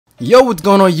Yo, what's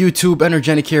going on YouTube?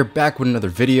 Energetic here, back with another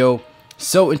video.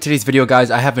 So in today's video, guys,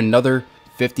 I have another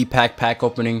 50 pack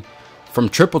opening from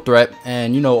Triple Threat,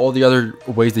 and you know, all the other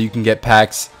ways that you can get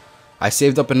packs. I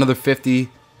saved up another 50.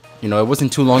 You know, it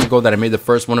wasn't too long ago that I made the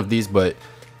first one of these, but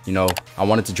you know, I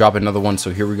wanted to drop another one,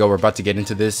 so here we go. We're about to get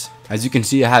into this. As you can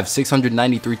see, I have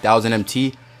 693,000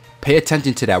 MT. Pay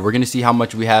attention to that. We're gonna see how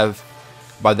much we have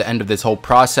by the end of this whole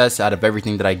process out of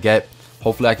everything that I get.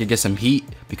 Hopefully I could get some heat,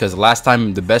 because last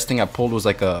time the best thing I pulled was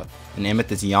like an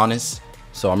Amethyst Giannis.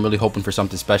 So I'm really hoping for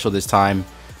something special this time.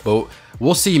 But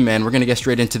we'll see, man. We're going to get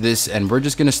straight into this, and we're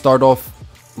just going to start off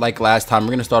like last time.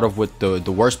 We're going to start off with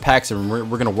the worst packs, and we're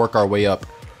going to work our way up.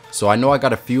 So I know I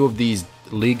got a few of these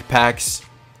league packs,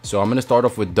 so I'm going to start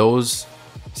off with those.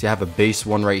 See, I have a base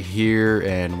one right here,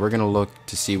 and we're going to look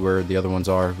to see where the other ones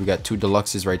are. We got two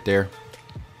deluxes right there.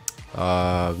 We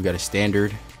got a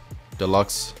standard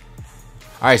deluxe.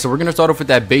 Alright, so we're going to start off with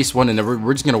that base one, and then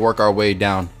we're just going to work our way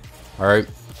down. Alright,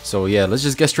 so yeah, let's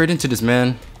just get straight into this,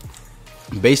 man.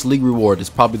 Base league reward is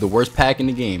probably the worst pack in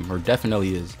the game, or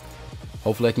definitely is.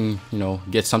 Hopefully I can, you know,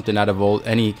 get something out of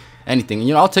anything.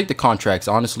 You know, I'll take the contracts,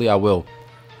 honestly, I will.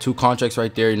 2 contracts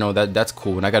right there, you know, that's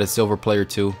cool. And I got a silver player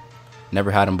too.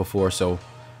 Never had him before, so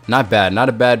not bad. Not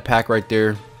a bad pack right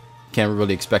there. Can't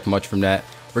really expect much from that.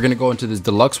 We're going to go into this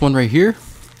deluxe one right here.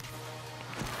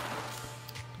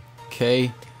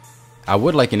 Okay, I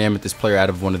would like an Amethyst player out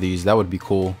of one of these. That would be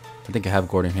cool. I think I have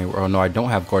Gordon Hayward. Oh no, I don't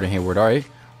have Gordon Hayward. All right,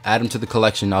 add him to the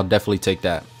collection. I'll definitely take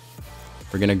that.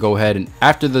 We're gonna go ahead and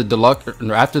after the deluxe,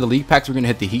 or after the league packs, we're gonna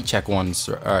hit the heat check ones.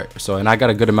 All right, so and I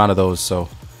got a good amount of those, so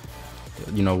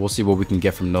you know, we'll see what we can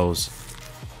get from those.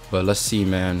 But let's see,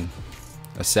 man.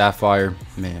 A Sapphire,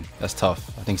 man, that's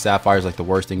tough. I think Sapphire is like the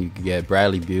worst thing you could get.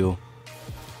 Bradley Beal.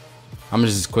 I'm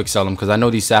gonna just quick sell them, because I know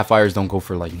these Sapphires don't go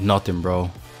for like nothing, bro.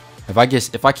 If I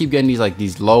keep getting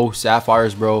these low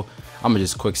Sapphires, bro, I'm gonna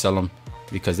just quick sell them,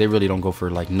 because they really don't go for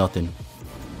like nothing.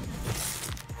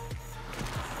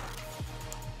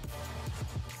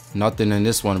 Nothing in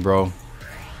this one, bro.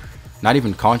 Not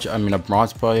even contract. I mean, a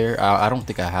bronze player. I don't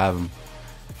think I have him.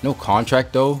 No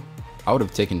contract though. I would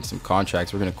have taken some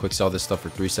contracts. We're gonna quick sell this stuff for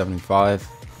 375.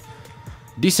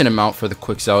 Decent amount for the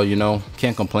quick sell, you know.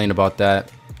 Can't complain about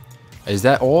that. Is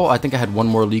that all? I think I had one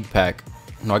more league pack.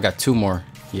 No, I got 2 more.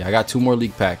 Yeah, I got 2 more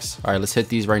league packs. All right, let's hit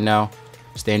these right now.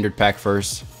 Standard pack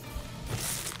first.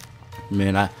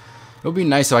 Man, it would be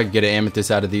nice if I could get an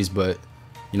Amethyst out of these, but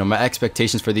you know, my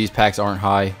expectations for these packs aren't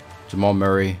high. Jamal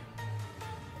Murray.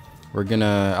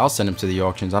 I'll send him to the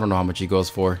auctions. I don't know how much he goes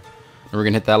for. And we're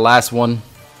gonna hit that last one,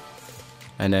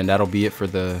 and then that'll be it for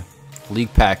the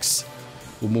league packs.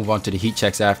 We'll move on to the heat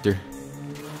checks after.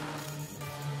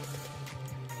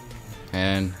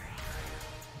 And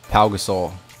Pau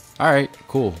Gasol. Alright,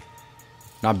 cool.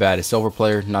 Not bad. A silver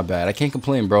player, not bad. I can't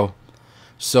complain, bro.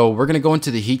 So we're going to go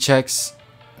into the heat checks,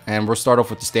 and we'll start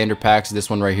off with the standard packs. This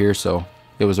one right here, so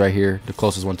it was right here, the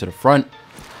closest one to the front.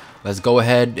 Let's go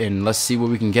ahead and let's see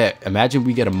what we can get. Imagine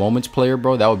we get a Moments player,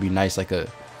 bro. That would be nice, like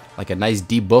a nice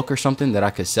D book or something that I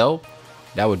could sell.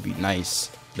 That would be nice.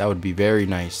 That would be very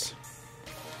nice.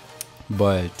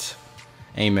 But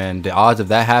hey, man, the odds of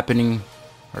that happening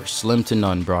are slim to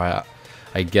none, bro.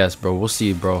 I guess, bro. We'll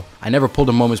see, bro. I never pulled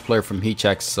a Moments player from heat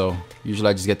checks, so usually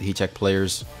I just get the heat check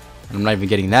players. And I'm not even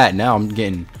getting that now. I'm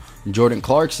getting Jordan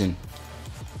Clarkson.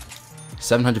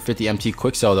 750 MT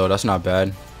quick sell, though. That's not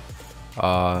bad.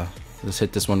 Let's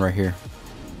hit this one right here.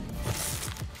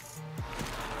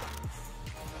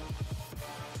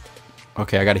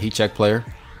 Okay, I got a heat check player.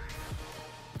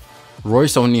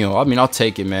 Royce O'Neal. I mean, I'll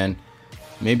take it, man.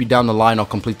 Maybe down the line I'll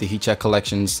complete the heat check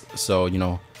collections, so you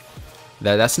know,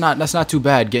 that's not too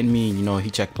bad getting me, you know,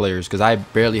 heat check players, because I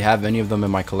barely have any of them in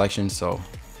my collection. So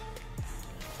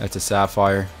that's a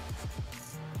Sapphire.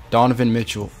 Donovan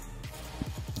Mitchell.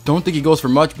 Don't think he goes for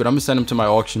much, but I'm gonna send him to my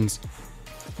auctions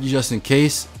just in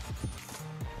case.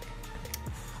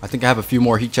 I think I have a few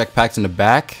more heat check packs in the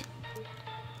back.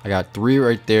 I got 3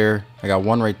 right there. I got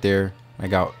 1 right there. I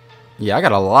got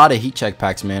a lot of heat check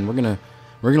packs, man. We're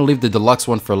gonna leave the deluxe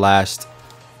one for last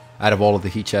out of all of the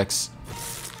heat checks.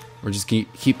 We're just keep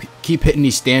hitting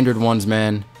these standard ones,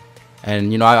 man.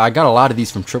 And you know, I got a lot of these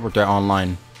from Triple Threat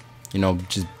Online. You know,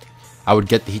 just I would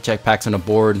get the heat check packs on the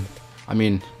board. I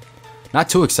mean, not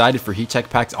too excited for heat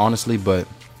check packs, honestly, but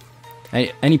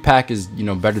any pack is, you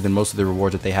know, better than most of the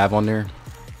rewards that they have on there.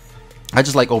 I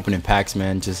just like opening packs,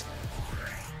 man. Just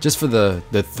for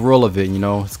the thrill of it, you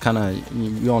know. It's kind of,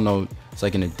 you all know, it's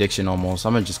like an addiction almost.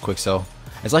 I'm gonna just quick sell.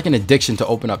 It's like an addiction to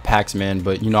open up packs, man.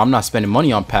 But you know, I'm not spending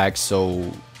money on packs,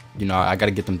 so you know, I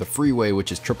gotta get them the free way,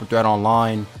 which is Triple Threat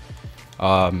Online,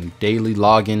 daily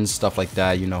logins, stuff like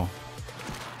that, you know.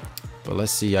 But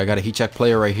let's see. I got a heat check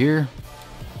player right here.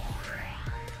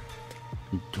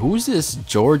 Who's this?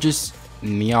 Georges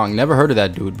Niang. Never heard of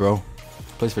that dude, bro.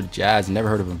 Plays for the Jazz. Never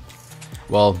heard of him.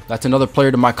 Well, that's another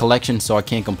player to my collection, so I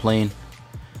can't complain.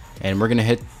 And we're going to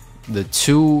hit the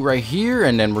 2 right here,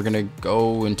 and then we're going to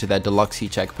go into that deluxe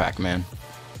heat check pack, man.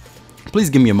 Please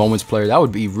give me a moments player. That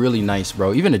would be really nice,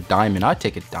 bro. Even a diamond. I'd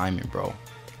take a diamond, bro.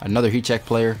 Another heat check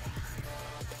player.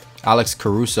 Alex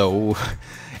Caruso. Ooh.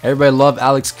 Everybody love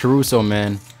Alex Caruso,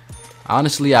 man.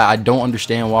 Honestly, I don't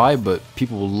understand why, but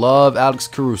people love Alex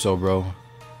Caruso, bro.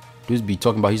 Dudes be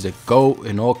talking about he's a GOAT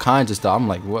and all kinds of stuff. I'm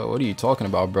like, what are you talking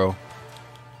about, bro?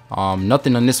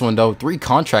 Nothing on this one, though. 3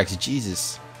 contracts.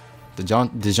 Jesus.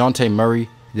 DeJounte Murray.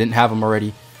 Didn't have him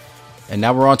already. And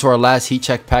now we're on to our last heat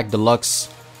check pack deluxe.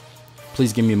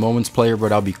 Please give me a moments player, bro.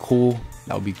 That would be cool.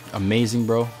 That would be amazing,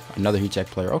 bro. Another heat check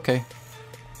player. Okay.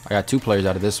 I got 2 players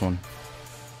out of this one.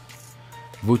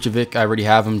 Vucevic, I already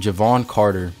have him. Javon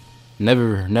Carter.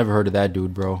 Never heard of that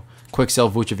dude, bro. Quick sell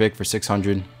Vucevic for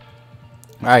 600.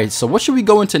 Alright, so what should we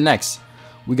go into next?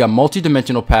 We got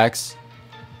multi-dimensional packs.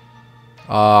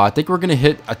 I think we're gonna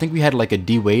hit. I think we had like a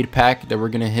D Wade pack that we're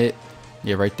gonna hit.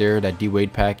 Yeah, right there, that D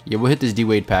Wade pack. Yeah, we'll hit this D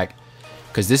Wade pack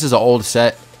because this is an old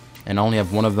set and I only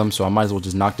have one of them, so I might as well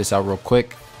just knock this out real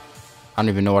quick. I don't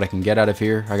even know what I can get out of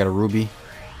here. I got a Ruby.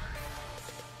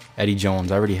 Eddie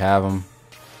Jones, I already have him.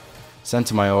 Send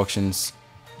to my auctions.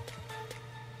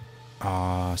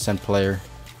 Send player.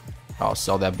 I'll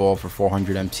sell that ball for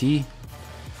 400 MT.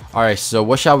 All right, so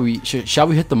what shall we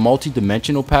hit the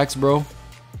multi-dimensional packs, bro?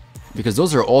 Because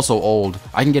those are also old.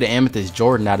 I can get an Amethyst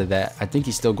Jordan out of that. I think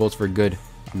he still goes for a good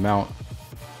amount.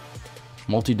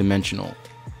 Multi-dimensional.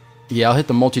 Yeah, I'll hit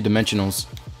the multi-dimensionals.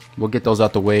 We'll get those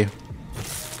out the way.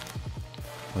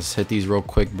 Let's hit these real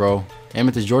quick, bro.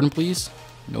 Amethyst Jordan, please.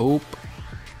 Nope.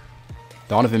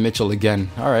 Donovan Mitchell again.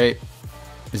 All right.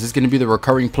 Is this going to be the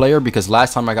recurring player? Because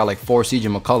last time I got like 4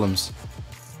 CJ McCollums.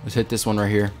 Let's hit this one right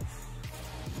here.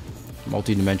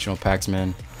 Multi-dimensional packs,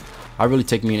 man. I really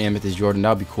take me an Amethyst Jordan. That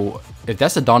would be cool. If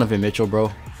that's a Donovan Mitchell,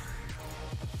 bro.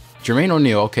 Jermaine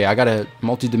O'Neal. Okay, I got a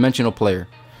multi-dimensional player.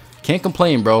 Can't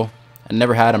complain, bro. I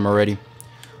never had him already.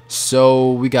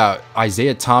 So we got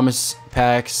Isaiah Thomas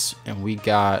packs. And we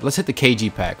got... Let's hit the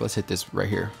KG pack. Let's hit this right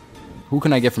here. Who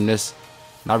can I get from this?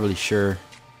 Not really sure.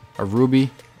 A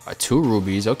Ruby. 2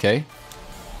 Rubies. Okay.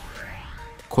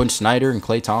 Quinn Snyder and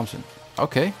Klay Thompson.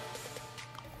 Okay.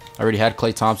 I already had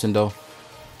Klay Thompson, though.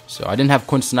 So I didn't have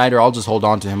Quinn Snyder. I'll just hold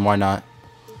on to him. Why not?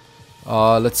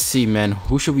 Let's see, man.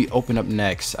 Who should we open up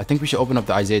next? I think we should open up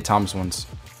the Isaiah Thomas ones.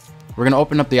 We're going to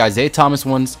open up the Isaiah Thomas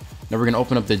ones. Then we're going to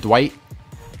open up the Dwight.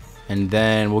 And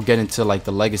then we'll get into, like,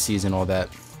 the legacies and all that.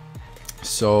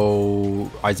 So,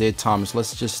 Isaiah Thomas.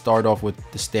 Let's just start off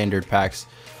with the standard packs.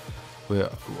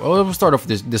 We'll start off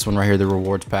with this one right here, the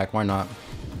rewards pack. Why not?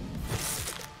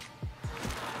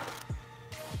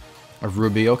 A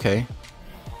Ruby. Okay.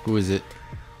 Who is it?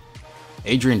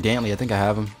 Adrian Dantley, I think I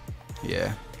have him.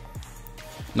 Yeah.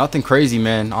 Nothing crazy,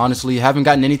 man. Honestly, haven't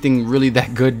gotten anything really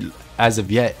that good as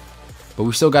of yet. But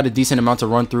we still got a decent amount to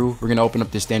run through. We're going to open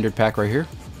up this standard pack right here.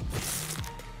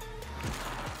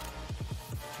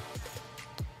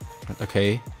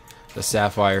 Okay. The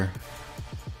Sapphire.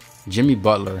 Jimmy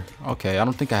Butler. Okay, I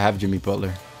don't think I have Jimmy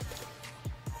Butler.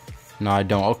 No, I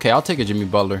don't. Okay, I'll take a Jimmy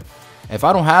Butler. If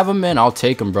I don't have him, man, I'll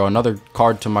take him, bro. Another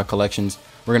card to my collections.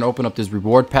 We're going to open up this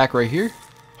reward pack right here.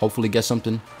 Hopefully get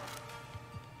something.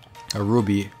 A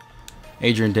Ruby.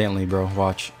 Adrian Dantley, bro.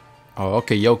 Watch. Oh,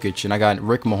 okay, Jokic. And I got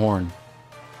Rick Mahorn.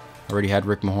 I already had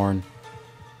Rick Mahorn.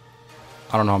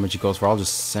 I don't know how much he goes for. I'll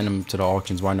just send him to the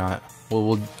auctions. Why not?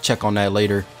 We'll check on that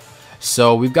later.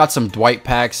 So we've got some Dwight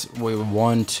packs. Wait,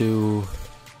 1, 2.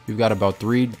 We've got about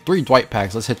three Dwight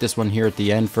packs. Let's hit this one here at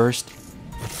the end first.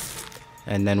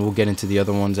 And then we'll get into the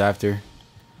other ones after.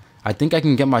 I think I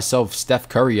can get myself Steph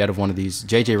Curry out of one of these.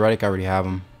 JJ Redick, I already have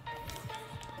him.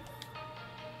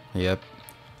 Yep.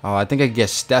 Oh, I think I could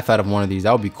get Steph out of one of these.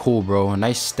 That would be cool, bro. A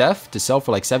nice Steph to sell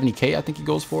for like 70K, I think he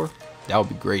goes for. That would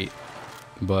be great.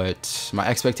 But my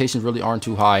expectations really aren't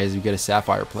too high as we get a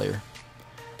Sapphire player.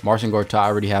 Marcin Gortat, I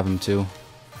already have him too.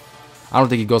 I don't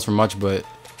think he goes for much, but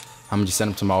I'm going to just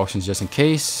send him to my auctions just in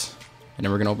case. And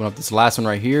then we're going to open up this last one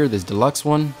right here, this deluxe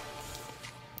one.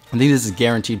 I think this is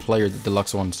guaranteed player, the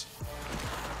deluxe ones.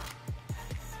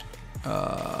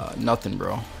 Nothing,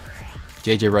 bro.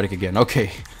 JJ Redick again.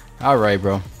 Okay. Alright,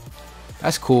 bro.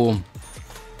 That's cool.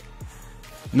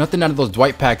 Nothing out of those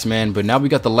Dwight packs, man. But now we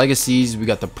got the legacies, we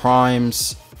got the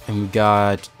primes, and we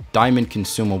got diamond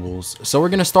consumables. So we're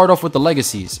going to start off with the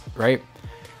legacies, right?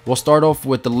 We'll start off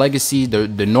with the legacy,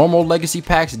 the normal legacy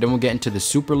packs, and then we'll get into the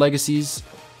super legacies.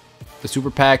 the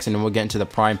super packs, and then we'll get into the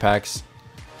prime packs.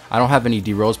 I don't have any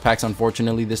D Rose packs,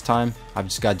 unfortunately, this time. I've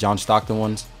just got John Stockton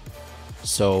ones.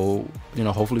 So, you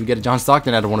know, hopefully we get a John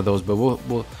Stockton out of one of those. But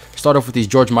we'll start off with these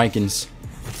George Mikens.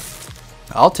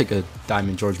 I'll take a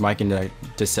diamond George Mikan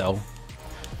to sell.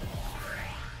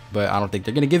 But I don't think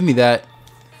they're going to give me that.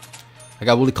 I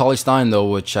got Willie Cauley-Stein, though,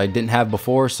 which I didn't have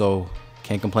before, so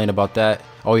can't complain about that.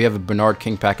 Oh, you have a Bernard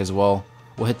King pack as well.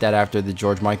 We'll hit that after the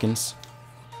George Mikens.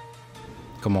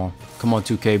 Come on. Come on,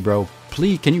 2K, bro.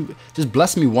 Please, can you just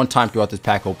bless me one time throughout this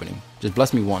pack opening? Just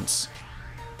bless me once.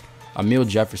 Emil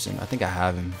Jefferson. I think I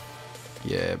have him.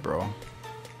 Yeah, bro.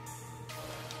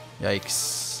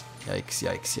 Yikes. Yikes,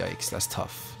 yikes, yikes. That's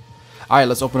tough. Alright,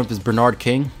 let's open up this Bernard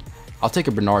King. I'll take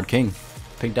a Bernard King.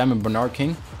 Pink Diamond Bernard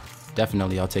King?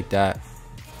 Definitely, I'll take that.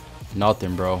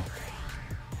 Nothing, bro.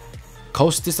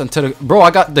 Costas onto the... Bro,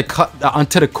 I got the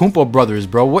Antetokounmpo brothers,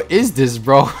 bro. What is this,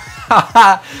 bro?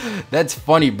 That's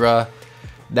funny, bro.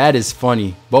 That is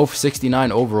funny. Both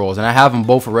 69 overalls, and I have them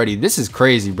both already. This is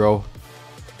crazy, bro.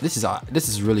 This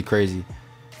is really crazy.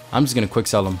 I'm just gonna quick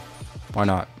sell them. Why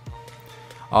not?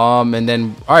 And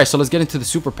then all right, so let's get into the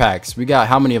super packs. We got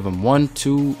how many of them? 1,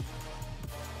 2.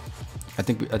 I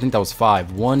think that was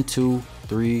 5. 1, 2,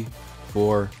 3,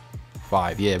 4,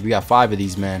 5. Yeah, we got 5 of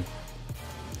these, man.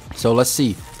 So let's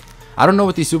see. I don't know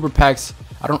what these super packs.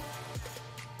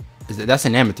 That's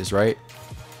an amethyst, right?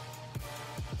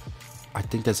 I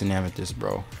think that's an amethyst,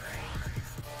 bro.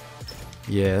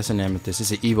 Yeah, that's an amethyst.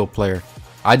 It's an Evo player.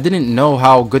 I didn't know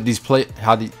how good these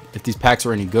if these packs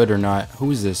are any good or not.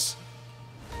 Who is this?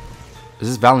 Is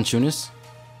this Valanciunas?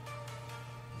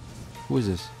 Who is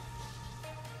this?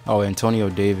 Oh, Antonio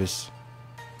Davis.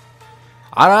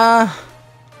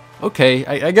 Okay,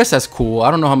 I guess that's cool.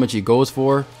 I don't know how much he goes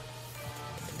for,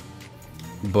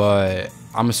 but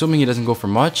I'm assuming he doesn't go for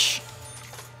much.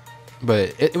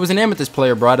 But it was an amethyst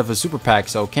player, bro, out of a super pack,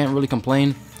 so can't really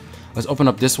complain. Let's open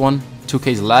up this one.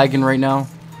 2K's lagging right now.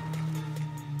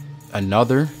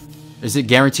 Another. Is it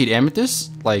guaranteed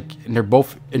amethyst? Like, and they're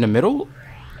both in the middle?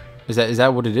 Is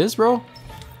that what it is, bro?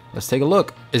 Let's take a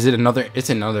look. Is it another?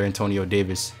 It's another Antonio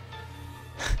Davis.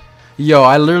 Yo,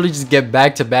 I literally just get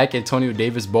back-to-back Antonio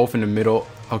Davis both in the middle.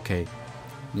 Okay.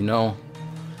 You know,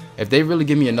 if they really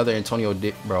give me another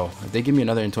if they give me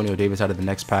another Antonio Davis out of the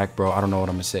next pack, bro, I don't know what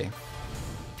I'm gonna say.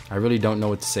 I really don't know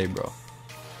what to say, bro.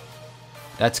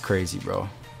 That's crazy, bro.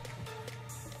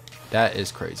 That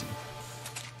is crazy.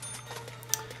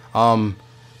 But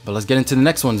let's get into the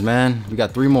next ones, man. We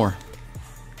got 3 more.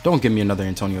 Don't give me another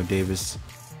Antonio Davis.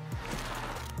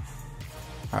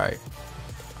 Alright.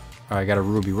 Alright, got a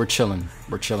Ruby. We're chilling.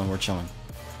 We're chilling. We're chilling.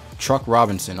 Truck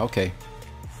Robinson. Okay.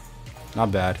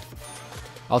 Not bad.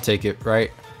 I'll take it,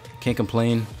 right? Can't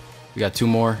complain. We got 2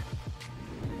 more.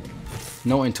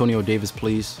 No Antonio Davis,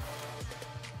 please.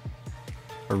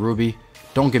 A Ruby.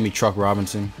 Don't give me Truck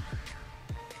Robinson.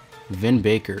 Vin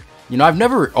Baker. You know, I've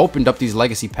never opened up these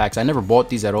legacy packs. I never bought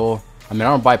these at all. I mean,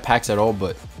 I don't buy packs at all,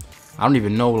 but I don't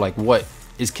even know like what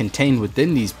is contained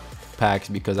within these packs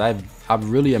because I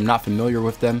really am not familiar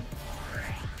with them.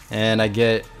 And I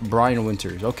get Brian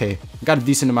Winters. Okay, got a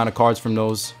decent amount of cards from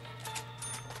those.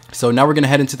 So now we're gonna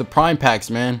head into the prime packs,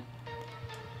 man.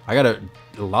 I got a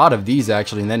lot of these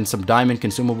actually, and then some diamond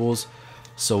consumables.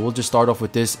 So we'll just start off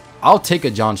with this. I'll take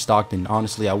a John Stockton.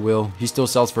 Honestly, I will. He still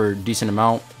sells for a decent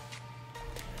amount,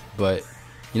 but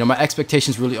you know my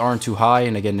expectations really aren't too high.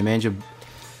 And again, Nemanja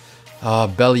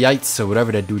Bjelica, or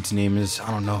whatever that dude's name is,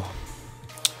 I don't know.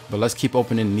 But let's keep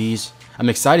opening these. I'm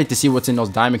excited to see what's in those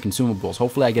diamond consumables.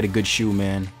 Hopefully, I get a good shoe,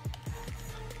 man.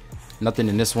 Nothing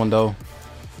in this one though.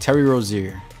 Terry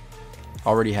Rozier,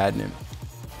 already had him.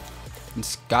 And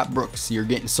Scott Brooks, you're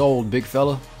getting sold, big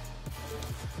fella.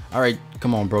 All right,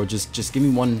 come on, bro. Just give me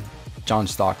one John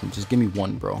Stockton. Just give me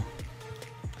one, bro.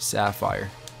 Sapphire.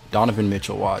 Donovan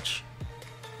Mitchell, watch.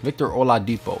 Victor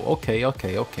Oladipo. Okay,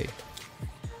 okay, okay.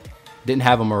 Didn't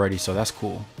have him already, so that's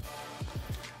cool.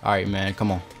 All right, man.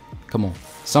 Come on. Come on.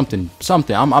 Something.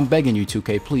 I'm begging you,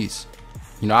 2K, please.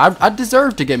 You know, I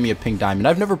deserve to get me a pink diamond.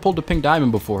 I've never pulled a pink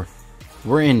diamond before.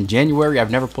 We're in January.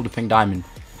 I've never pulled a pink diamond.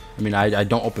 I mean, I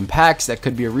don't open packs. That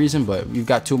could be a reason, but we've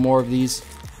got 2 more of these.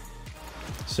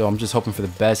 So I'm just hoping for the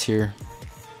best here.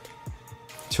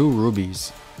 2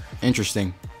 rubies.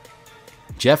 Interesting.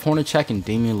 Jeff Hornacek and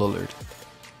Damian Lillard.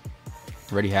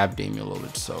 Already have Damian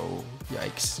Lillard, so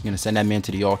yikes. I'm gonna send that man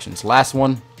to the auctions. Last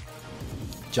one.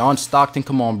 John Stockton,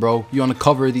 come on, bro. You on the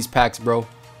cover of these packs, bro.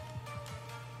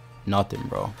 Nothing,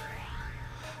 bro.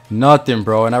 Nothing,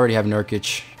 bro. And I already have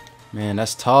Nurkic. Man,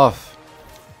 that's tough.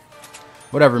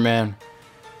 Whatever, man.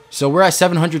 So we're at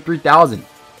 703,000.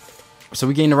 So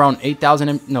we gained around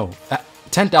 8,000, no,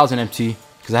 10,000 MT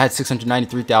because because I had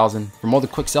 693,000 from all the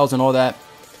quick sells and all that.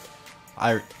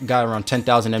 I got around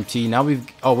 10,000 MT. Now we've...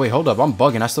 Oh, wait, hold up. I'm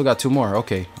bugging. I still got 2 more.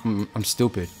 Okay, I'm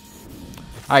stupid.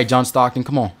 All right, John Stockton,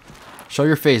 come on. Show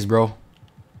your face, bro.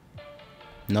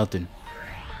 Nothing.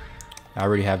 I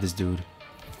already have this dude.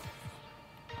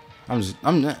 I'm just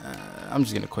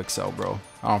gonna quick sell, bro.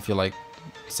 I don't feel like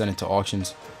sending to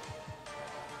auctions.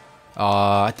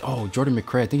 Oh, Jordan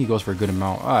McRae. I think he goes for a good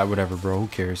amount. Alright, whatever, bro. Who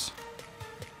cares?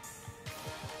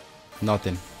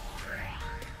 Nothing.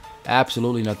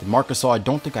 Absolutely nothing. Marc Gasol, I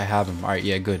don't think I have him. Alright,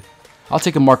 yeah, good. I'll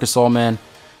take a Marc Gasol, man.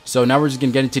 So now we're just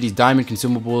gonna get into these diamond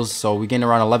consumables. So we getting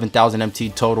around 11,000 MT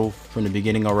total from the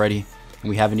beginning already, and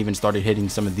we haven't even started hitting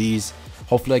some of these.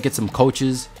 Hopefully I get some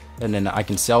coaches and then I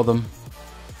can sell them.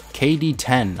 KD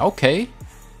 10. Okay.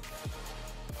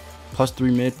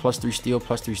 +3 mid, +3 steal,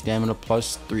 +3 stamina,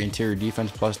 +3 interior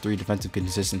defense, +3 defensive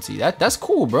consistency. That's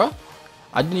cool, bro.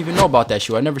 I didn't even know about that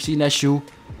shoe. I never seen that shoe.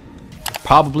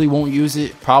 Probably won't use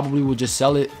it. Probably will just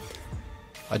sell it.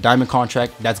 A diamond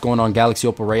contract that's going on Galaxy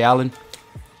Opal Ray Allen,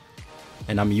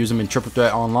 and I'm gonna use him in Triple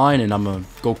Threat online, and I'm gonna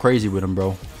go crazy with him,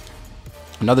 bro.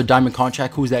 Another diamond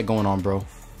contract. Who's that going on, bro?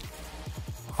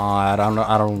 I don't know.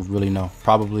 I don't really know.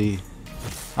 Probably,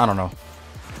 I don't know.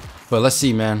 But let's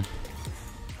see, man.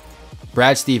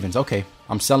 Brad Stevens. Okay,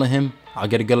 I'm selling him. I'll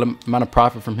get a good amount of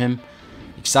profit from him.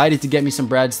 Excited to get me some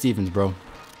Brad Stevens, bro.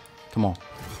 Come on.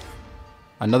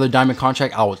 Another diamond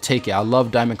contract. I will take it. I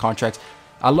love diamond contracts.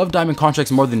 I love diamond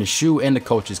contracts more than the shoe and the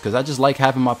coaches, because I just like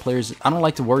having my players. I don't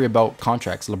like to worry about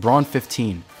contracts. LeBron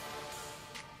 15.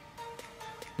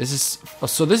 This is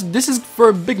for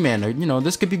a big man. You know,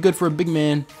 this could be good for a big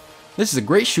man. This is a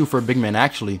great shoe for a big man,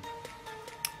 actually.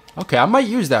 Okay, I might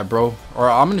use that, bro. Or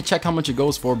I'm gonna check how much it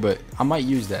goes for, but I might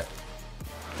use that.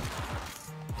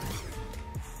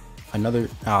 Another.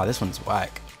 Ah, this one's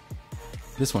whack.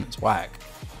 This one is whack.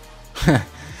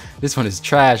 This one is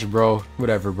trash, bro.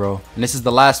 Whatever, bro. And this is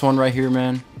the last one right here,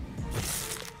 man.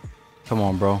 Come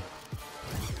on, bro.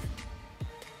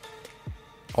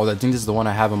 Oh, I think this is the one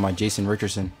I have on my Jason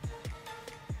Richardson.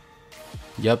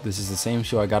 Yep, this is the same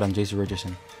shoe I got on Jason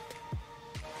Richardson.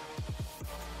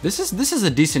 This is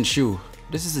a decent shoe.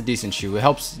 This is a decent shoe. It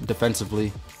helps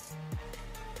defensively.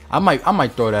 I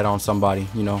might throw that on somebody,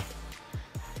 you know.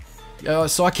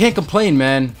 So I can't complain,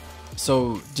 man.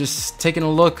 So just taking a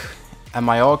look at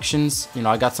my auctions, you know,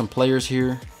 I got some players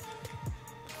here.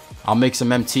 I'll make some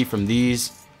MT from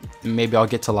these. Maybe I'll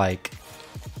get to like,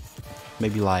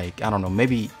 I don't know,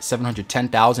 maybe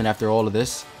 710,000 after all of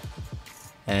this.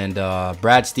 And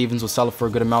Brad Stevens will sell it for a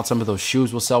good amount. Some of those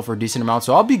shoes will sell for a decent amount.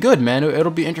 So I'll be good, man.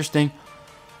 It'll be interesting.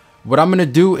 What I'm gonna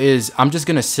do is I'm just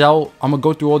gonna sell. I'm gonna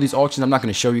go through all these auctions. I'm not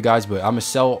gonna show you guys, but I'm gonna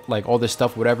sell like all this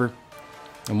stuff, whatever.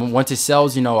 And once it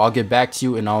sells, you know, I'll get back to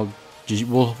you, and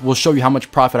we'll show you how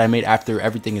much profit I made after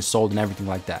everything is sold and everything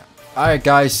like that. All right,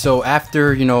 guys. So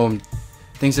after, you know,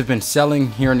 things have been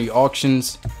selling here in the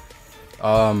auctions,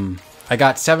 I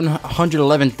got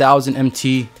 711,000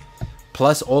 MT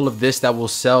plus all of this that will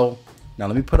sell. Now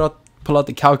let me pull out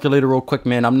the calculator real quick,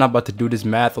 man. I'm not about to do this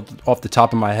math off the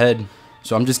top of my head,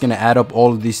 so I'm just gonna add up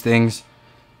all of these things.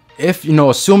 If, you know,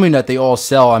 assuming that they all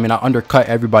sell, I mean, I undercut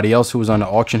everybody else who was on the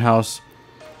auction house.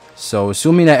 So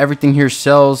assuming that everything here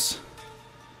sells,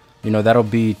 you know, that'll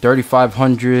be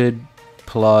 3,500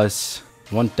 plus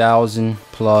 1,000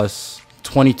 plus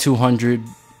 2,200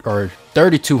 or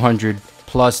 3,200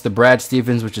 plus the Brad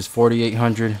Stevens, which is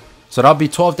 4,800. So that'll be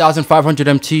 12,500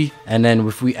 MT. And then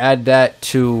if we add that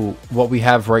to what we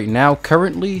have right now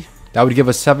currently, that would give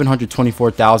us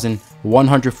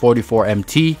 724,144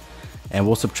 MT. And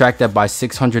we'll subtract that by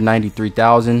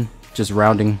 693,000, just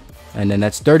rounding. And then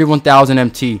that's 31,000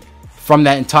 MT from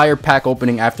that entire pack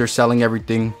opening after selling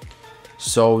everything.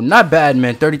 So not bad,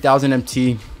 man. 30,000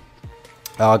 MT.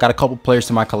 I got a couple players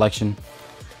to my collection.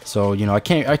 So, you know, I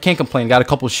can't complain. Got a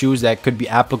couple shoes that could be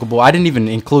applicable. I didn't even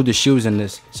include the shoes in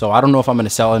this, so I don't know if I'm going to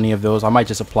sell any of those. I might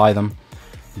just apply them.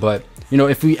 But, you know,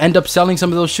 if we end up selling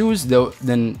some of those shoes,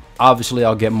 then obviously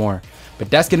I'll get more.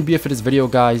 But that's going to be it for this video,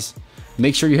 guys.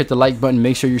 Make sure you hit the like button.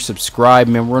 Make sure you subscribe,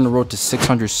 man. We're on the road to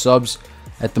 600 subs.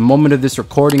 At the moment of this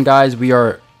recording, guys, we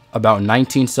are about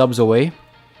 19 subs away.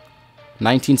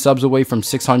 19 subs away from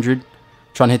 600.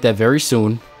 Trying to hit that very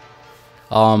soon.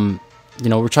 You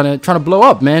know, we're trying to blow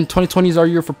up, man. 2020 is our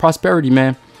year for prosperity,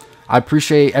 man. I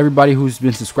appreciate everybody who's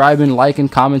been subscribing, liking,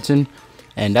 commenting,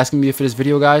 and that's gonna be it for this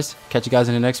video, guys. Catch you guys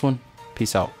in the next one.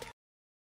 Peace out.